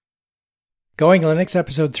Going Linux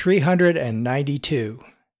episode 392.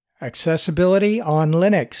 Accessibility on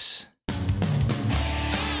Linux.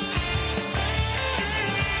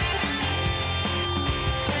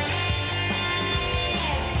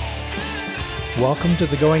 Welcome to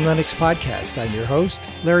the Going Linux podcast. I'm your host,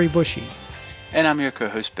 Larry Bushy. And I'm your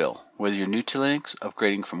co-host, Bill. Whether you're new to Linux,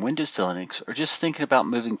 upgrading from Windows to Linux, or just thinking about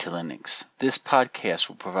moving to Linux, this podcast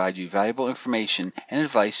will provide you valuable information and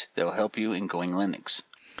advice that will help you in Going Linux.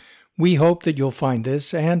 We hope that you'll find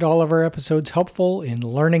this and all of our episodes helpful in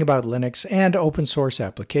learning about Linux and open source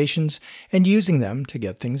applications and using them to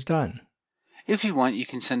get things done. If you want, you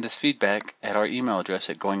can send us feedback at our email address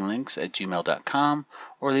at goinglinux@gmail.com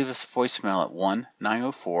or leave us a voicemail at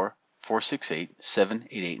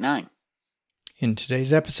 1-904-468-7889. In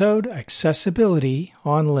today's episode, accessibility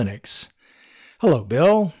on Linux. Hello,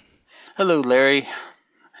 Bill. Hello, Larry.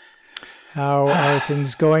 How are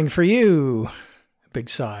things going for you? Big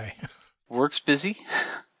sigh. Work's busy.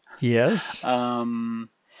 Yes. Okay,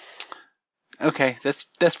 that's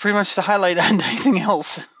pretty much the highlight on anything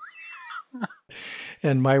else.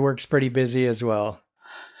 And my work's pretty busy as well.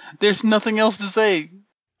 There's nothing else to say.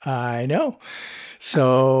 I know.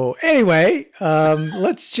 So anyway,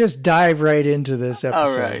 let's just dive right into this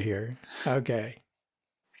episode here. Okay.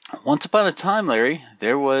 Once upon a time, Larry,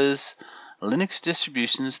 there was Linux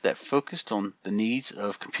distributions that focused on the needs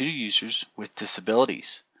of computer users with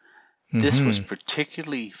disabilities. This was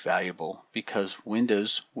particularly valuable because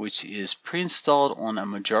Windows, which is pre-installed on a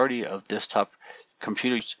majority of desktop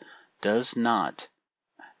computers, does not.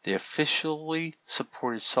 The officially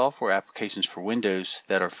supported software applications for Windows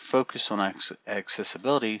that are focused on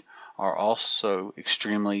accessibility are also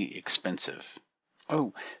extremely expensive.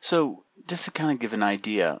 Oh, so just to kind of give an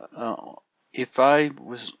idea, if I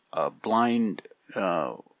was a blind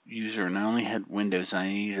user and I only had Windows and I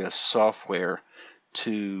needed a software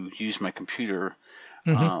to use my computer,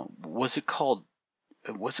 was it called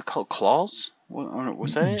Claws?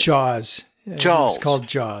 Was that it? JAWS. JAWS. It's called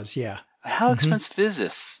JAWS, yeah. How expensive is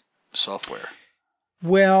this software?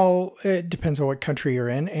 Well, it depends on what country you're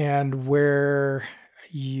in and where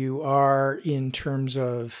you are in terms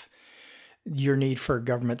of your need for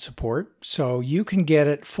government support. So you can get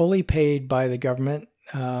it fully paid by the government,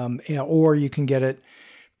 or you can get it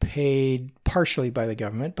paid partially by the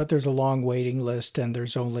government, but there's a long waiting list and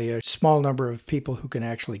there's only a small number of people who can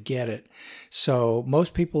actually get it. So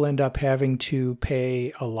most people end up having to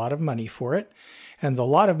pay a lot of money for it. And the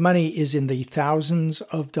lot of money is in the thousands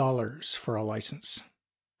of dollars for a license.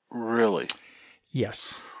 Really?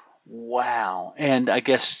 Yes. Wow. And I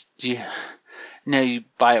guess you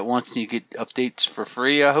buy it once and you get updates for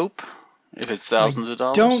free, I hope, if it's thousands of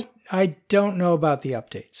dollars? I don't know about the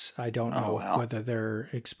updates. I don't know wow. whether they're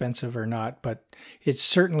expensive or not, but it's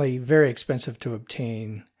certainly very expensive to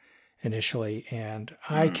obtain initially. And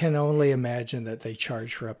I can only imagine that they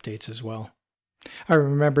charge for updates as well. I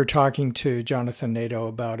remember talking to Jonathan Nadeau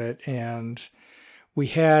about it, and we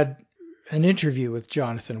had an interview with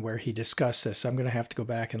Jonathan where he discussed this. I'm going to have to go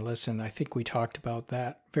back and listen. I think we talked about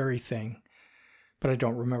that very thing, but I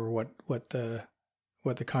don't remember what the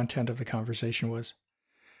content of the conversation was.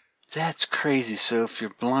 That's crazy. So if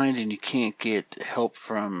you're blind and you can't get help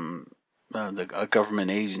from a government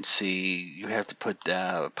agency, you have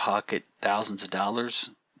to pocket thousands of dollars.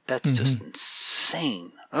 That's just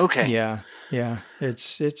insane. Okay. Yeah.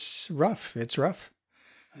 It's rough. It's rough.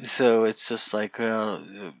 So it's just like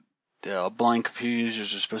blind computer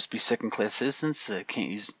users are supposed to be second-class citizens. They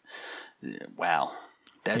can't use. Wow,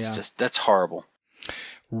 that's horrible.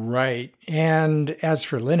 Right. And as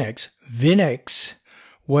for Linux, Vinix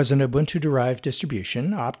was an Ubuntu-derived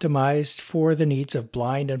distribution optimized for the needs of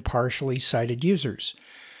blind and partially sighted users.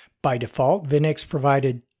 By default, Vinix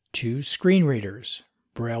provided 2 screen readers,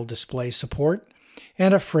 Braille display support,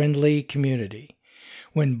 and a friendly community.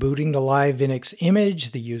 When booting the live Vinix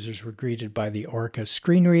image, the users were greeted by the Orca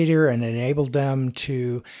screen reader and enabled them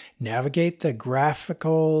to navigate the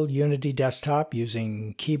graphical Unity desktop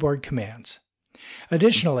using keyboard commands.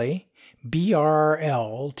 Additionally,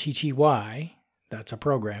 BRLTTY, that's a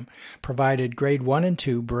program, provided grade 1 and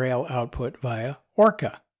 2 Braille output via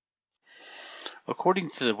Orca. According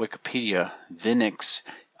to the Wikipedia, Vinix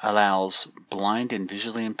allows blind and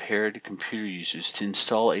visually impaired computer users to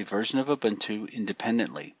install a version of Ubuntu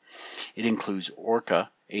independently. It includes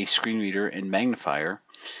Orca, a screen reader and magnifier,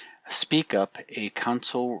 SpeakUp, a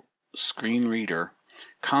console screen reader,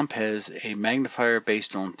 Compez, a magnifier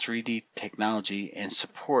based on 3D technology, and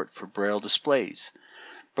support for Braille displays.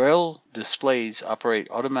 Braille displays operate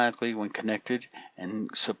automatically when connected and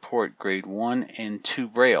support grade 1 and 2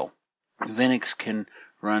 Braille. Vinix can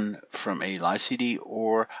run from a live CD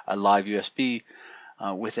or a live USB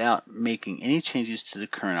without making any changes to the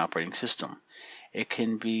current operating system. It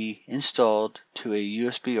can be installed to a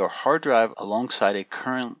USB or hard drive alongside a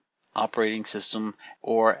current operating system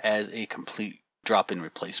or as a complete drop-in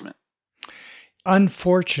replacement.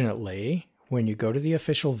 Unfortunately, when you go to the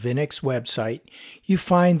official Vinix website, you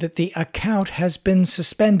find that the account has been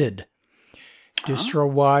suspended.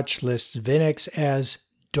 DistroWatch lists Vinix as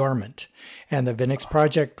dormant, and the Vinix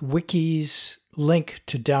Project Wiki's link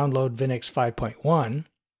to download Vinix 5.1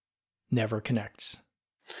 never connects.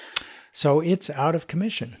 So it's out of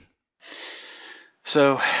commission.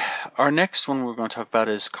 So our next one we're going to talk about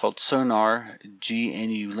is called Sonar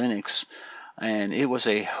GNU Linux, and it was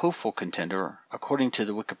a hopeful contender. According to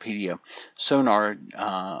the Wikipedia, Sonar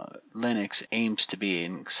Linux aims to be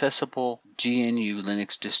an accessible GNU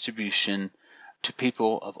Linux distribution to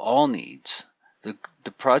people of all needs.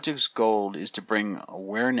 The project's goal is to bring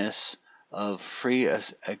awareness of free,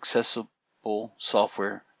 accessible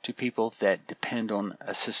software to people that depend on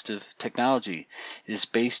assistive technology. It is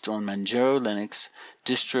based on Manjaro Linux.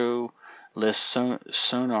 Distro lists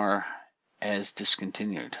Sonar as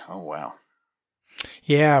discontinued. Oh wow.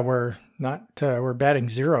 Yeah, we're batting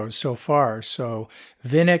zeros so far. So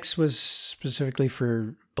Vinix was specifically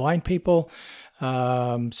for blind people.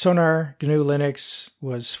 Sonar GNU Linux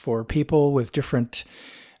was for people with different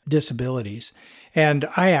disabilities. And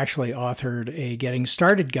I actually authored a getting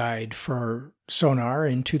started guide for Sonar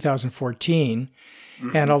in 2014.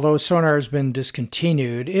 Mm-hmm. And although Sonar has been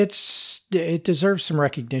discontinued, it deserves some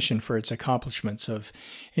recognition for its accomplishments of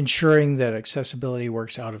ensuring that accessibility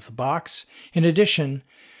works out of the box. In addition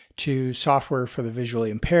to software for the visually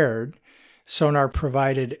impaired, Sonar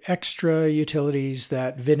provided extra utilities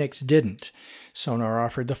that Vinix didn't. Sonar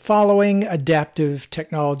offered the following adaptive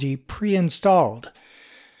technology pre-installed: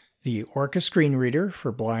 the Orca screen reader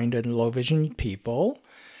for blind and low vision people,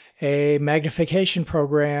 a magnification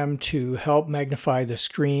program to help magnify the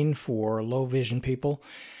screen for low vision people,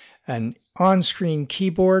 an on-screen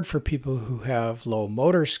keyboard for people who have low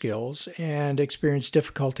motor skills and experience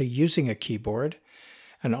difficulty using a keyboard.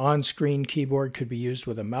 An on-screen keyboard could be used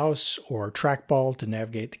with a mouse or trackball to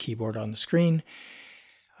navigate the keyboard on the screen.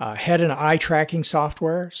 Head and eye tracking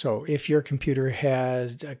software. So if your computer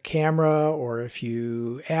has a camera or if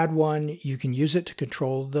you add one, you can use it to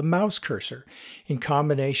control the mouse cursor. In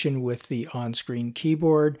combination with the on-screen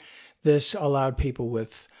keyboard, this allowed people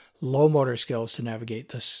with low motor skills to navigate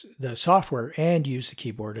the software and use the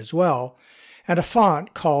keyboard as well. And a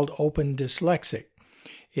font called Open Dyslexic.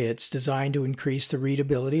 It's designed to increase the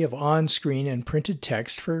readability of on-screen and printed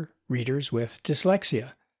text for readers with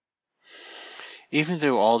dyslexia. Even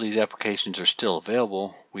though all these applications are still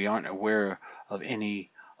available, we aren't aware of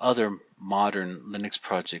any other modern Linux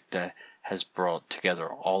project that has brought together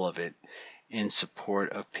all of it in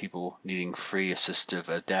support of people needing free, assistive,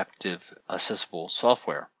 adaptive, accessible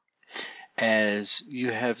software. As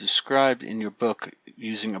you have described in your book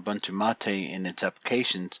using Ubuntu Mate in its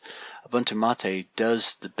applications, Ubuntu Mate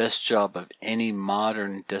does the best job of any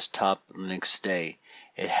modern desktop Linux today.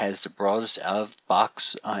 It has the broadest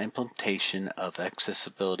out-of-the-box implementation of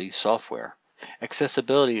accessibility software.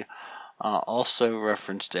 Accessibility, also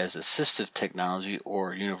referenced as assistive technology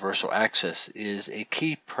or universal access, is a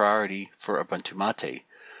key priority for Ubuntu Mate.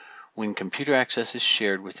 When computer access is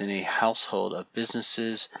shared within a household of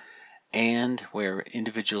businesses and where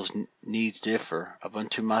individuals' needs differ,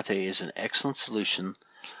 Ubuntu Mate is an excellent solution.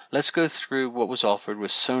 Let's go through what was offered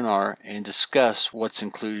with Sonar and discuss what's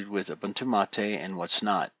included with Ubuntu Mate and what's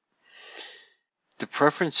not. The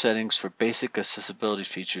preference settings for basic accessibility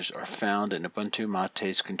features are found in Ubuntu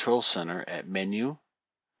Mate's Control Center at Menu,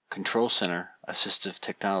 Control Center, Assistive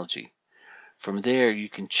Technology. From there, you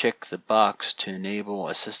can check the box to enable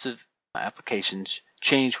assistive applications,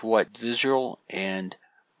 change what visual and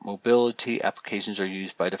mobility applications are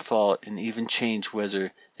used by default, and even change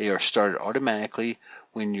whether they are started automatically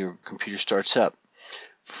when your computer starts up.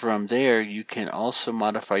 From there, you can also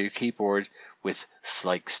modify your keyboard with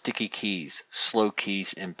like sticky keys, slow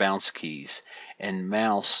keys, and bounce keys. And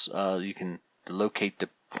mouse, you can locate the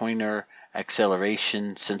pointer,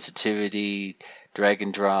 acceleration, sensitivity, drag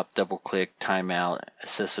and drop, double click, timeout,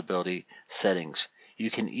 accessibility settings. You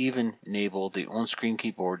can even enable the on-screen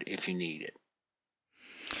keyboard if you need it.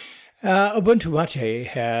 Ubuntu Mate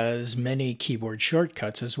has many keyboard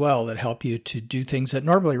shortcuts as well that help you to do things that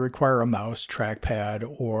normally require a mouse, trackpad,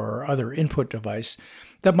 or other input device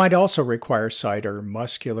that might also require sight or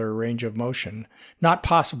muscular range of motion, not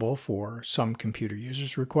possible for some computer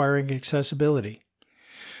users requiring accessibility.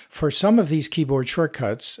 For some of these keyboard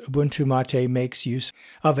shortcuts, Ubuntu Mate makes use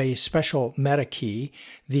of a special meta key,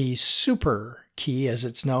 the Super key as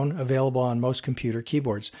it's known, available on most computer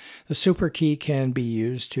keyboards. The Super key can be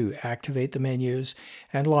used to activate the menus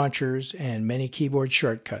and launchers and many keyboard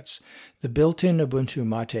shortcuts. The built-in Ubuntu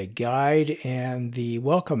Mate guide and the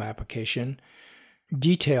Welcome application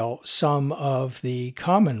detail some of the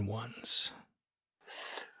common ones.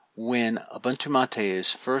 When Ubuntu Mate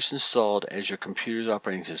is first installed as your computer's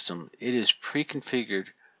operating system, it is pre-configured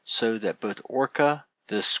so that both Orca,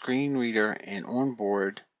 the screen reader, and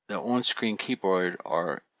onboard, the on-screen keyboard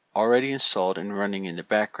are already installed and running in the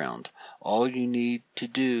background. All you need to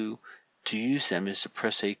do to use them is to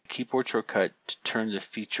press a keyboard shortcut to turn the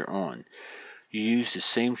feature on. You use the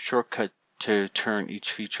same shortcut to turn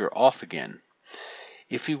each feature off again.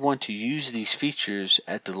 If you want to use these features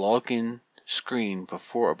at the login screen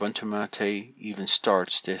before Ubuntu Mate even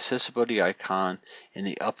starts, the accessibility icon in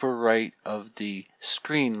the upper right of the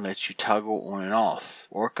screen lets you toggle on and off.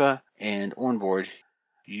 Orca and onboard,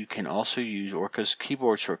 you can also use Orca's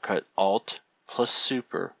keyboard shortcut Alt plus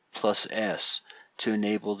Super plus S to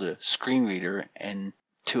enable the screen reader and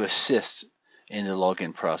to assist in the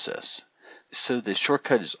login process. So the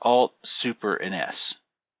shortcut is Alt, Super, and S.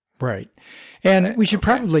 Right. And we should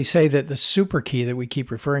probably say that the Super key that we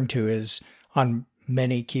keep referring to is on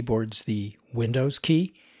many keyboards the Windows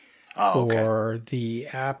key or the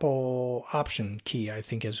Apple Option key, I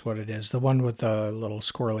think is what it is, the one with the little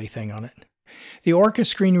squirrely thing on it. The Orca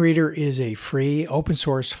screen reader is a free, open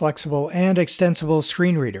source, flexible, and extensible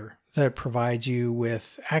screen reader that provides you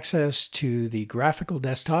with access to the graphical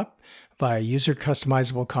desktop via user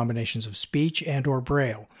customizable combinations of speech and or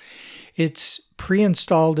Braille. It's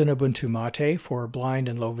pre-installed in Ubuntu Mate for blind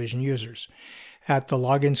and low vision users. At the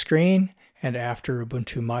login screen and after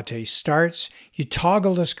Ubuntu Mate starts, you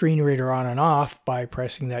toggle the screen reader on and off by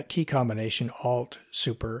pressing that key combination Alt,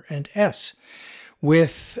 Super, and S.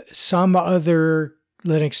 With some other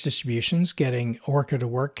Linux distributions, getting Orca to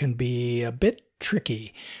work can be a bit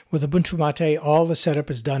tricky. With Ubuntu Mate, all the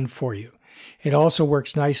setup is done for you. It also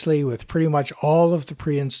works nicely with pretty much all of the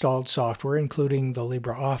pre-installed software, including the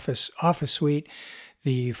LibreOffice Office Suite,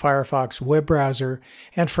 the Firefox web browser,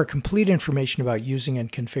 and for complete information about using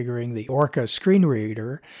and configuring the Orca screen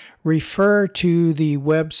reader, refer to the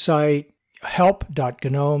website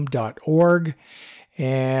help.gnome.org,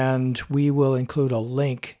 and we will include a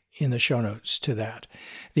link in the show notes to that.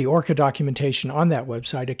 The Orca documentation on that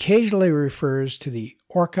website occasionally refers to the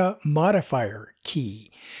Orca modifier key.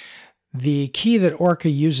 The key that Orca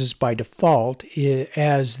uses by default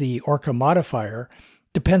as the Orca modifier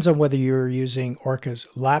depends on whether you're using Orca's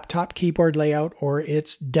laptop keyboard layout or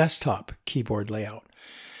its desktop keyboard layout.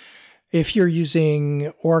 If you're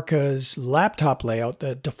using Orca's laptop layout,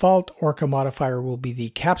 the default Orca modifier will be the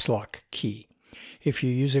caps lock key. If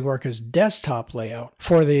you're using Orca's desktop layout,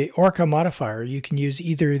 for the Orca modifier, you can use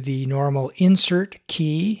either the normal insert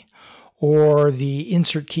key or the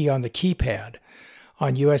insert key on the keypad.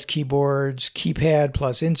 On US keyboards, keypad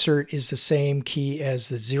plus insert is the same key as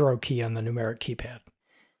the 0 key on the numeric keypad.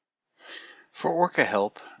 For Orca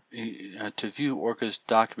help, to view Orca's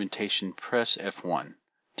documentation, press F1.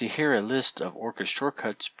 To hear a list of Orca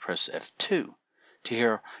shortcuts, press F2. To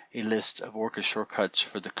hear a list of Orca shortcuts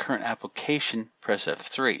for the current application, press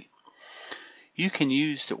F3. You can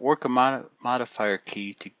use the Orca modifier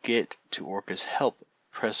key to get to Orca's help.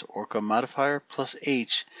 Press Orca modifier plus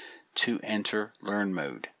H to enter Learn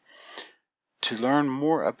mode. To learn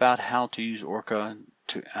more about how to use Orca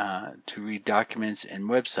to read documents and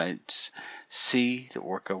websites, see the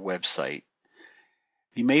Orca website.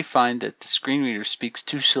 You may find that the screen reader speaks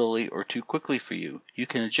too slowly or too quickly for you. You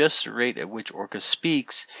can adjust the rate at which Orca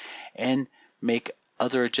speaks and make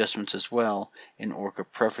other adjustments as well in Orca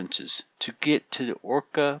Preferences. To get to the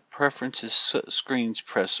Orca Preferences screens,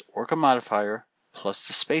 press Orca modifier plus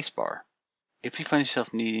the spacebar. If you find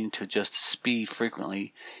yourself needing to adjust the speed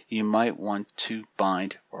frequently, you might want to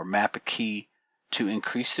bind or map a key to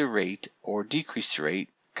increase the rate or decrease the rate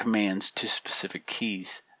commands to specific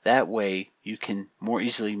keys. That way, you can more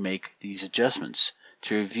easily make these adjustments.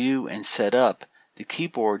 To review and set up the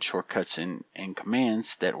keyboard shortcuts and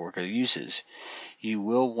commands that Orca uses, you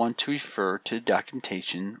will want to refer to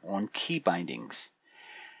documentation on key bindings.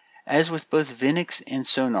 As with both Vinix and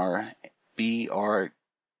Sonar, BRLTTY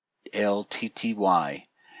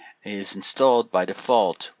is installed by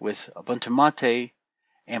default with Ubuntu Mate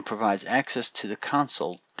and provides access to the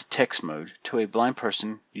console to text mode to a blind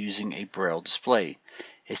person using a Braille display.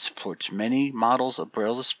 It supports many models of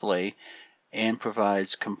Braille display and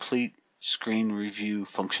provides complete screen review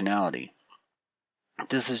functionality.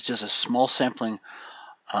 This is just a small sampling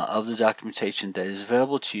of the documentation that is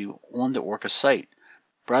available to you on the Orca site.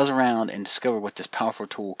 Browse around and discover what this powerful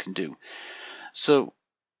tool can do. So,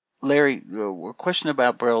 Larry, a question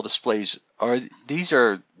about Braille displays. These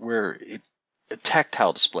are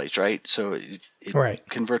tactile displays, right? So it right.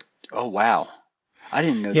 convert. Oh, wow. I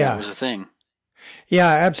didn't know that was a thing. Yeah,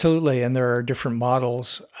 absolutely. And there are different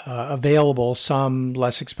models available, some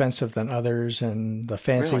less expensive than others. And the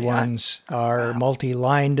fancy ones are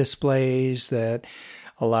multi-line displays that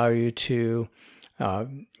allow you to,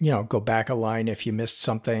 go back a line if you missed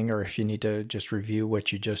something or if you need to just review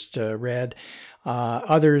what you just read.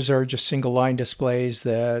 Others are just single line displays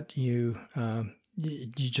that you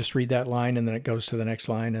just read that line and then it goes to the next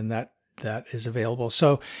line, and that is available.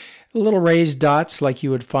 So little raised dots like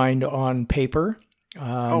you would find on paper.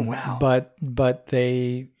 Wow. But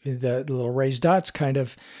the little raised dots kind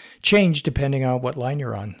of change depending on what line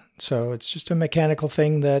you're on. So it's just a mechanical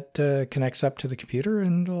thing that connects up to the computer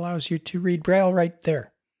and allows you to read Braille right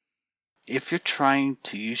there. If you're trying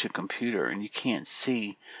to use your computer and you can't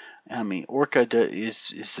see, I mean, Orca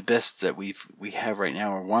is the best that we have right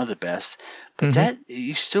now, or one of the best. But that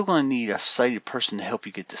you're still going to need a sighted person to help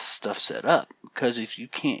you get this stuff set up. Because if you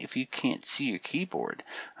can't see your keyboard,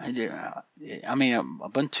 I mean,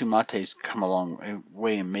 Ubuntu Mate's come a long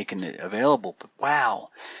way in making it available. But wow,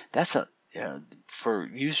 that's for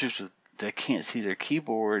users that can't see their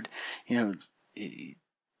keyboard.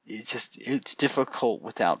 It's difficult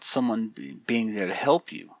without someone being there to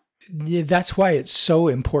help you. Yeah, that's why it's so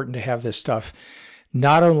important to have this stuff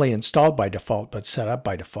not only installed by default, but set up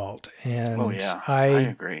by default. And I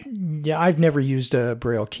agree. Yeah, I've never used a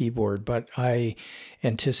Braille keyboard, but I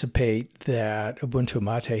anticipate that Ubuntu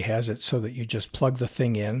Mate has it so that you just plug the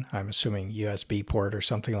thing in, I'm assuming USB port or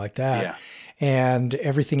something like that, and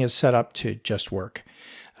everything is set up to just work.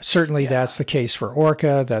 Certainly that's the case for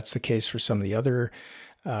Orca. That's the case for some of the other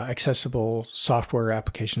accessible software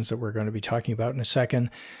applications that we're going to be talking about in a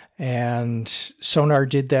second. And Sonar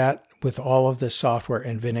did that with all of this software,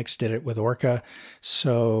 and Vinix did it with Orca.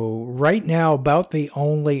 So right now, about the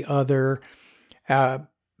only other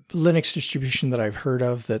Linux distribution that I've heard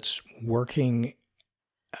of that's working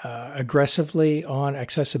aggressively on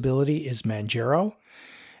accessibility is Manjaro.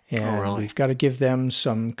 And we've got to give them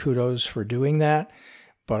some kudos for doing that.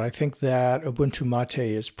 But I think that Ubuntu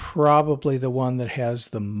Mate is probably the one that has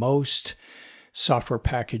the most software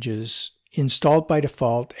packages installed by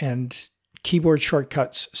default and keyboard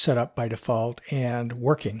shortcuts set up by default and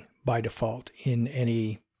working by default in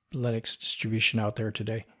any Linux distribution out there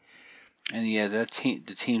today. And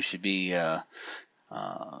the team should be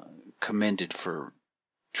commended for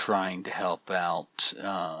trying to help out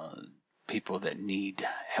people that need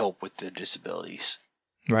help with their disabilities.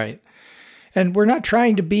 Right. And we're not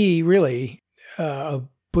trying to be really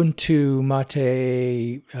Ubuntu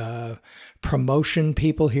Mate promotion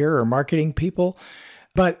people here or marketing people.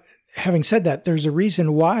 But having said that, there's a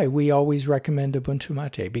reason why we always recommend Ubuntu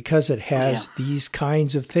Mate, because it has these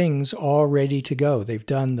kinds of things all ready to go. They've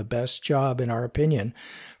done the best job, in our opinion,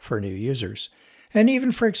 for new users and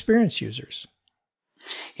even for experienced users.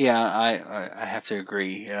 Yeah, I have to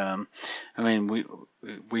agree. I mean,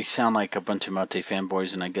 we sound like Ubuntu Mate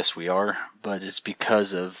fanboys, and I guess we are, but it's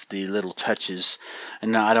because of the little touches,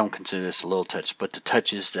 and no, I don't consider this a little touch, but the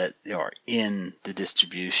touches that are in the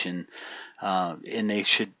distribution, and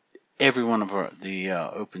every one of the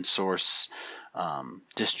open source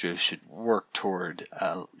distros should work toward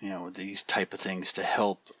these type of things to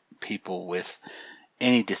help people with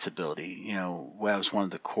any disability. That was one of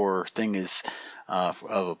the core things of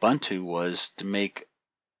Ubuntu, was to make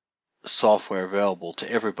software available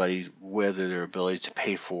to everybody, whether their ability to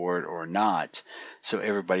pay for it or not, so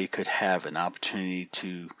everybody could have an opportunity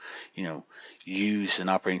to, use an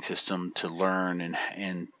operating system to learn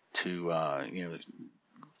and to,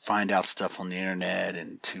 find out stuff on the internet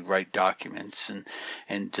and to write documents.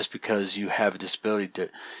 And just because you have a disability that,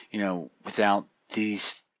 without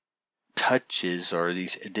these touches or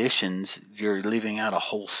these additions, you're leaving out a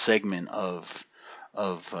whole segment of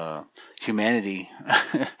humanity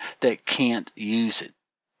that can't use it.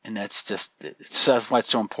 And that's why it's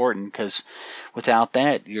so important, because without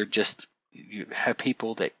that, you have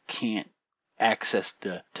people that can't access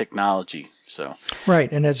the technology. So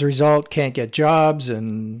right, and as a result, can't get jobs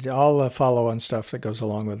and all the follow-on stuff that goes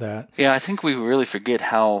along with that. Yeah, I think we really forget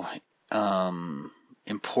how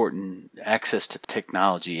important access to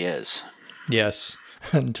technology is. Yes,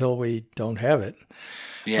 until we don't have it.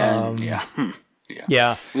 Yeah.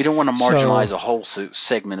 Yeah. We don't want to marginalize a whole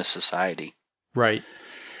segment of society. Right.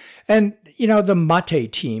 And, the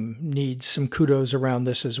Mate team needs some kudos around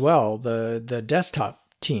this as well, the desktop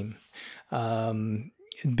team.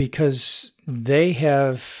 because they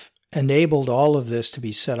have enabled all of this to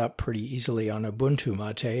be set up pretty easily on Ubuntu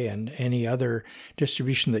Mate and any other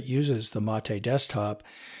distribution that uses the Mate desktop.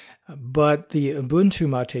 But the Ubuntu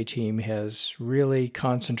Mate team has really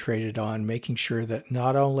concentrated on making sure that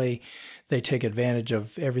not only they take advantage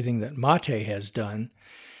of everything that Mate has done,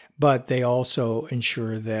 but they also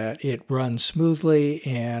ensure that it runs smoothly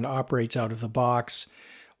and operates out of the box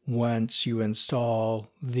once you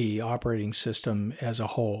install the operating system as a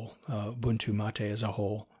whole, Ubuntu Mate as a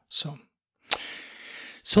whole. So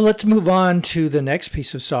let's move on to the next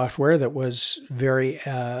piece of software that was very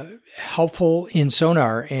helpful in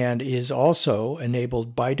Sonar and is also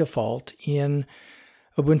enabled by default in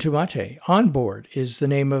Ubuntu Mate. Onboard is the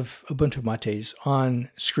name of Ubuntu Mate's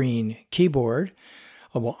on-screen keyboard.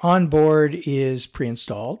 Well, Onboard is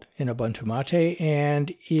pre-installed in Ubuntu Mate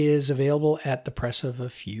and is available at the press of a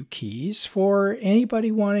few keys for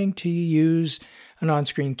anybody wanting to use an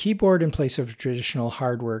on-screen keyboard in place of a traditional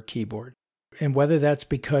hardware keyboard. And whether that's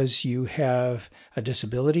because you have a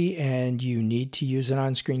disability and you need to use an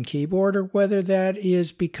on-screen keyboard, or whether that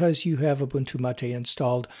is because you have Ubuntu Mate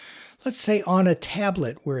installed, let's say on a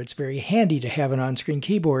tablet where it's very handy to have an on-screen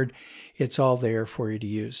keyboard, it's all there for you to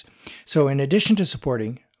use. So in addition to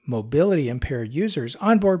supporting mobility impaired users,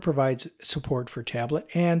 Onboard provides support for tablet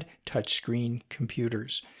and touchscreen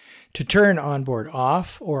computers. To turn Onboard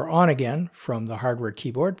off or on again from the hardware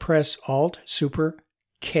keyboard, press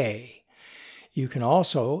Alt-Super-K. You can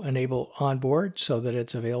also enable Onboard so that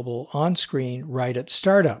it's available on screen right at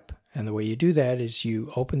startup. And the way you do that is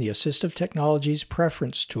you open the Assistive Technologies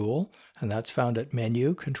Preference tool, and that's found at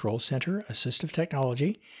Menu, Control Center, Assistive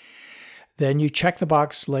Technology. Then you check the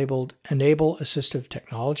box labeled Enable Assistive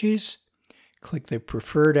Technologies, click the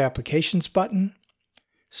Preferred Applications button,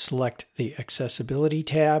 select the Accessibility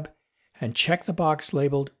tab, and check the box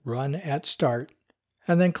labeled Run at Start,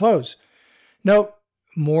 and then close. Note,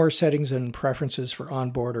 more settings and preferences for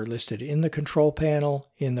Onboard are listed in the control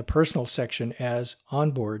panel in the Personal section as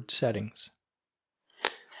Onboard Settings.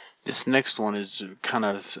 This next one is kind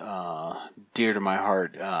of dear to my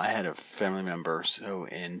heart. I had a family member,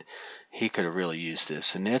 and he could have really used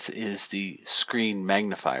this, and that is the Screen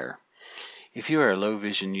Magnifier. If you are a low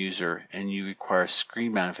vision user and you require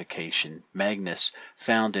screen magnification, Magnus,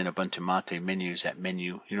 found in Ubuntu Mate menus at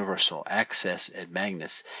Menu Universal Access at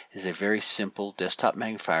Magnus, is a very simple desktop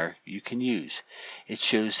magnifier you can use. It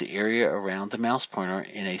shows the area around the mouse pointer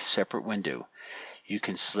in a separate window. You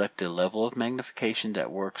can select the level of magnification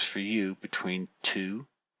that works for you between 2,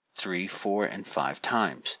 3, 4, and 5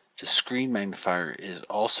 times. The screen magnifier is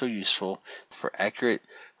also useful for accurate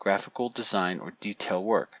graphical design or detail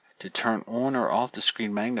work. To turn on or off the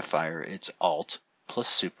screen magnifier, it's Alt plus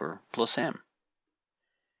Super plus M.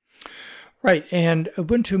 Right, and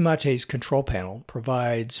Ubuntu Mate's control panel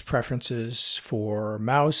provides preferences for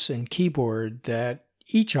mouse and keyboard that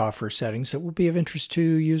each offer settings that will be of interest to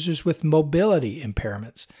users with mobility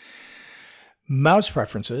impairments. Mouse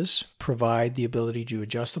preferences provide the ability to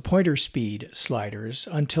adjust the pointer speed sliders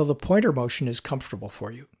until the pointer motion is comfortable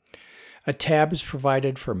for you. A tab is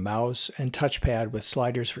provided for mouse and touchpad with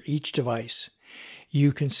sliders for each device.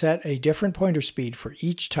 You can set a different pointer speed for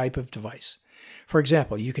each type of device. For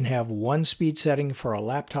example, you can have one speed setting for a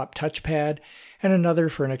laptop touchpad and another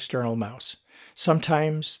for an external mouse.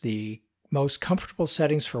 Sometimes the most comfortable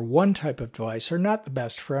settings for one type of device are not the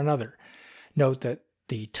best for another. Note that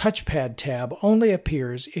the touchpad tab only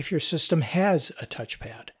appears if your system has a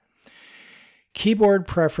touchpad. Keyboard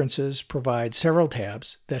preferences provide several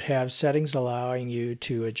tabs that have settings allowing you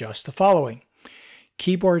to adjust the following.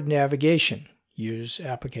 Keyboard navigation, use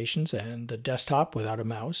applications and the desktop without a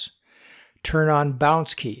mouse. Turn on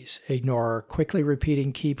bounce keys, ignore quickly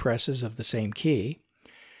repeating key presses of the same key.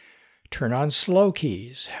 Turn on slow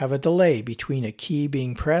keys, have a delay between a key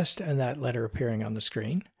being pressed and that letter appearing on the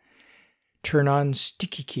screen. Turn on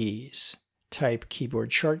sticky keys. Type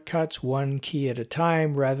keyboard shortcuts one key at a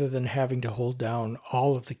time rather than having to hold down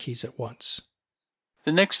all of the keys at once.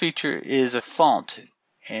 The next feature is a font,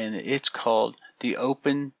 and it's called the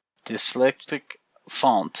Open Dyslexic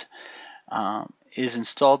Font. Is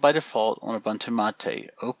installed by default on Ubuntu Mate.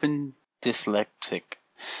 Open Dyslexic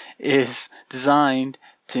is designed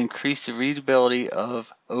to increase the readability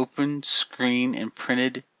of open screen and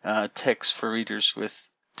printed text for readers with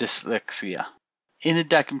dyslexia. In the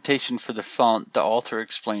documentation for the font, the author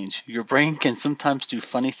explains, your brain can sometimes do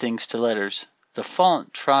funny things to letters. The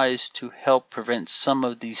font tries to help prevent some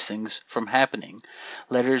of these things from happening.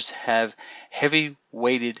 Letters have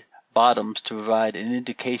heavy-weighted bottoms to provide an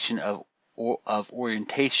indication of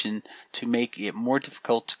orientation to make it more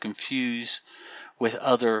difficult to confuse with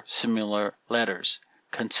other similar letters.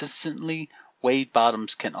 Consistently weighed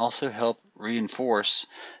bottoms can also help reinforce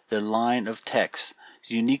the line of text.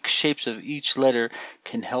 The unique shapes of each letter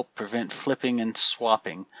can help prevent flipping and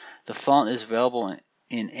swapping. The font is available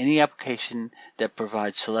in any application that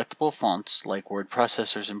provides selectable fonts like word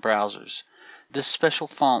processors and browsers. This special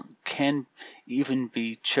font can even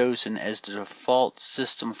be chosen as the default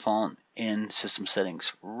system font in system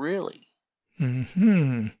settings. Really?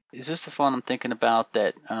 Mm-hmm. Is this the font I'm thinking about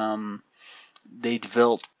that they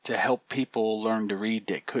developed to help people learn to read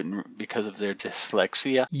that couldn't because of their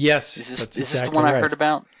dyslexia? Yes, is this the one I heard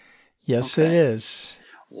about? Yes, okay. It is.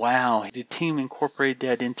 Wow, the team incorporated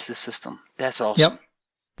that into the system. That's awesome. Yep,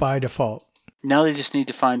 by default. Now they just need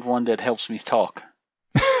to find one that helps me talk.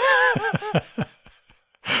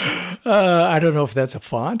 I don't know if that's a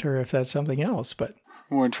font or if that's something else, but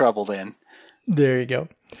we're in trouble then. There you go.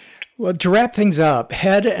 Well, to wrap things up,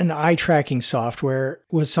 head and eye tracking software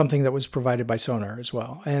was something that was provided by Sonar as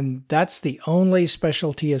well. And that's the only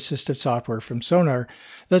specialty assistive software from Sonar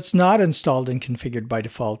that's not installed and configured by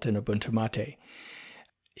default in Ubuntu Mate.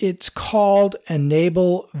 It's called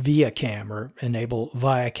Enable ViaCam or Enable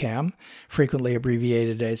ViaCam, frequently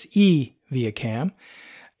abbreviated as eViaCam.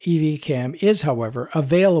 eViaCam is, however,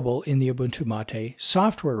 available in the Ubuntu Mate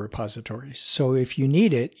software repositories. So if you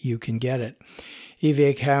need it, you can get it.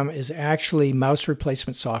 eViaCam is actually mouse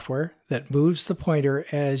replacement software that moves the pointer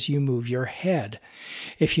as you move your head.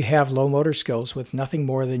 If you have low motor skills with nothing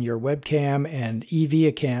more than your webcam and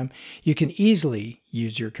eViaCam, you can easily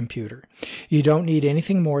use your computer. You don't need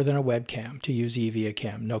anything more than a webcam to use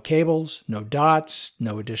eViaCam. No cables, no dots,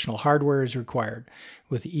 no additional hardware is required.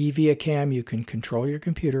 With eViaCam, you can control your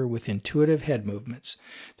computer with intuitive head movements.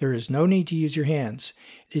 There is no need to use your hands.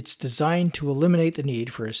 It's designed to eliminate the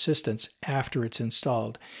need for assistance after it's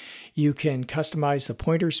installed. You can customize the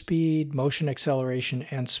pointer speed, motion acceleration,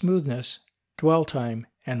 and smoothness, dwell time,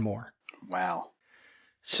 and more. Wow.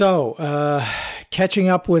 So, catching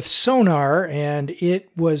up with Sonar, and it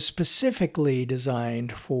was specifically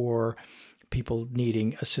designed for people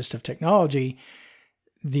needing assistive technology.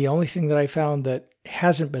 The only thing that I found that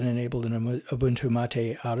hasn't been enabled in Ubuntu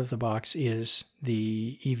Mate out of the box is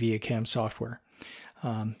the eViaCam software.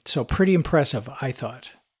 So pretty impressive, I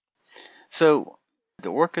thought. So the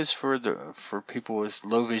orcas for people with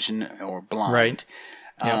low vision or blind. Right.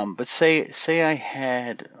 Yep. But say I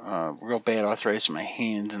had real bad arthritis in my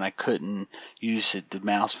hands and I couldn't use the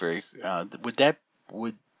mouse very.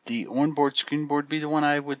 Would the onboard screen board be the one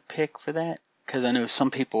I would pick for that? Because I know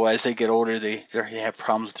some people, as they get older, they have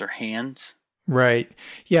problems with their hands. Right.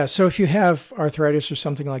 Yeah. So if you have arthritis or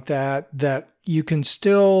something like that you can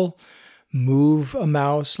still move a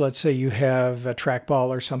mouse. Let's say you have a trackball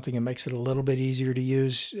or something, it makes it a little bit easier to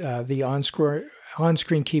use. The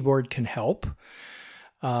on-screen keyboard can help.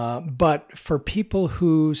 But for people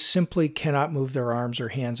who simply cannot move their arms or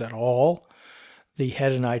hands at all, the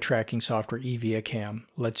head and eye tracking software eViaCam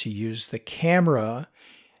lets you use the camera.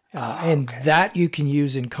 And that you can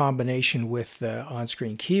use in combination with the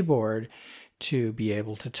on-screen keyboard to be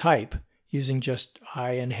able to type using just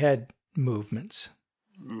eye and head movements.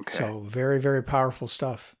 Okay. So very, very powerful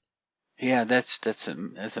stuff. Yeah, that's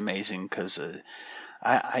amazing because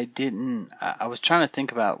I was trying to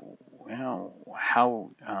think about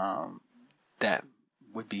how that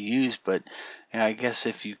would be used, but I guess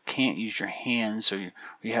if you can't use your hands or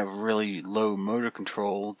you have really low motor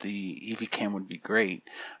control, the eViaCam would be great.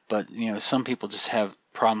 But some people just have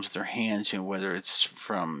problems with their hands, whether it's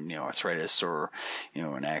from arthritis or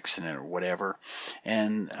an accident or whatever,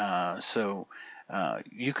 and so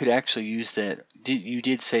you could actually use that. You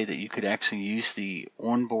did say that you could actually use the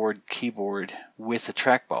onboard keyboard with a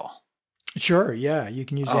trackball. Sure, yeah, you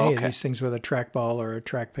can use any of these things with a trackball or a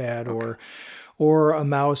trackpad or a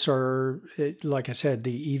mouse, or like I said,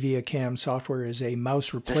 the eViaCam software is a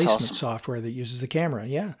mouse replacement software that uses the camera.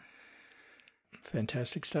 Yeah,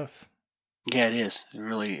 fantastic stuff. Yeah, it is.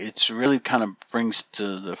 It's really kind of brings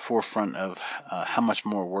to the forefront of how much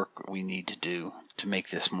more work we need to do to make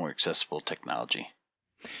this more accessible technology.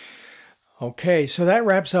 Okay, so that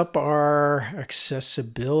wraps up our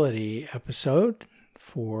accessibility episode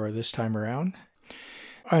for this time around.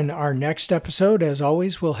 On our next episode, as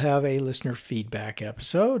always, we'll have a listener feedback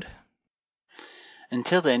episode.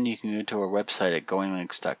 Until then, you can go to our website at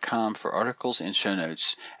goinglinux.com for articles and show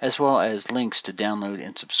notes, as well as links to download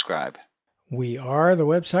and subscribe. We are the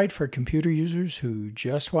website for computer users who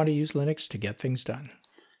just want to use Linux to get things done.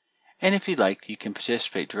 And if you'd like, you can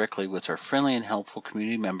participate directly with our friendly and helpful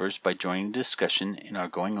community members by joining the discussion in our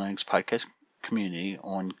Going Linux podcast community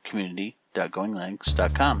on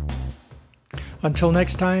community.goinglinux.com. Until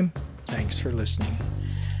next time, thanks for listening.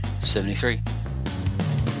 73.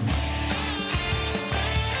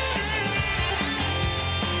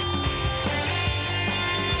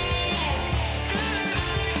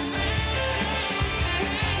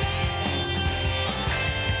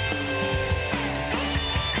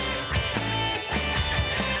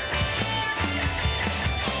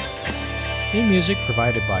 Theme music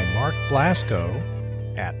provided by Mark Blasco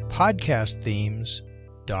at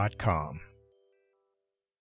podcastthemes.com.